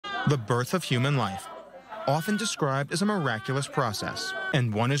The birth of human life, often described as a miraculous process,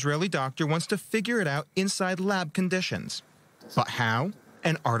 and one Israeli doctor wants to figure it out inside lab conditions. But how?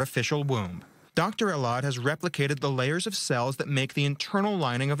 An artificial womb. Dr. Elad has replicated the layers of cells that make the internal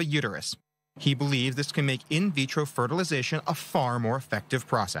lining of a uterus. He believes this can make in vitro fertilization a far more effective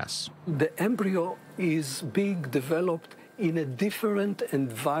process. The embryo is being developed in a different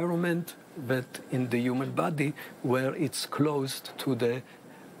environment than in the human body, where it's closed to the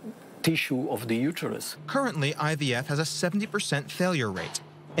tissue of the uterus. Currently, IVF has a 70% failure rate.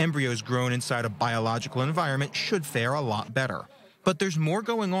 Embryos grown inside a biological environment should fare a lot better. But there's more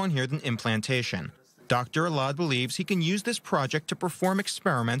going on here than implantation. Dr. Elad believes he can use this project to perform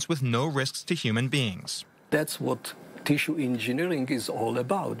experiments with no risks to human beings. That's what tissue engineering is all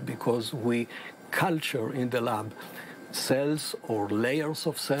about, because we culture in the lab cells or layers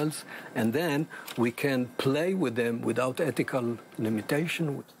of cells, and then we can play with them without ethical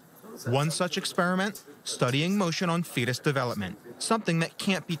limitation. One such experiment, studying motion on fetus development, something that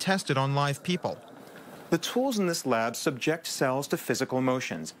can't be tested on live people. The tools in this lab subject cells to physical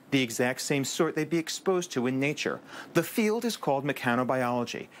motions, the exact same sort they'd be exposed to in nature. The field is called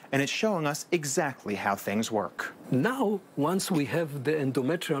mechanobiology, and it's showing us exactly how things work. Now, once we have the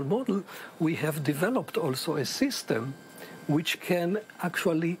endometrial model, we have developed also a system which can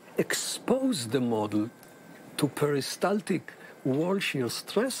actually expose the model to peristaltic wall shear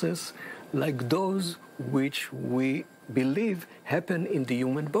stresses like those which we believe happen in the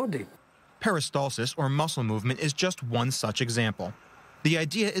human body. Peristalsis, or muscle movement, is just one such example. The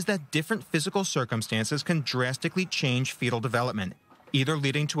idea is that different physical circumstances can drastically change fetal development, either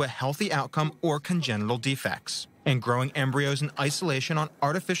leading to a healthy outcome or congenital defects. And growing embryos in isolation on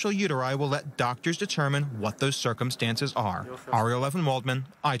artificial uteri will let doctors determine what those circumstances are. Ariel Levin-Waldman,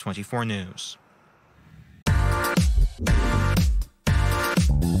 I-24 News.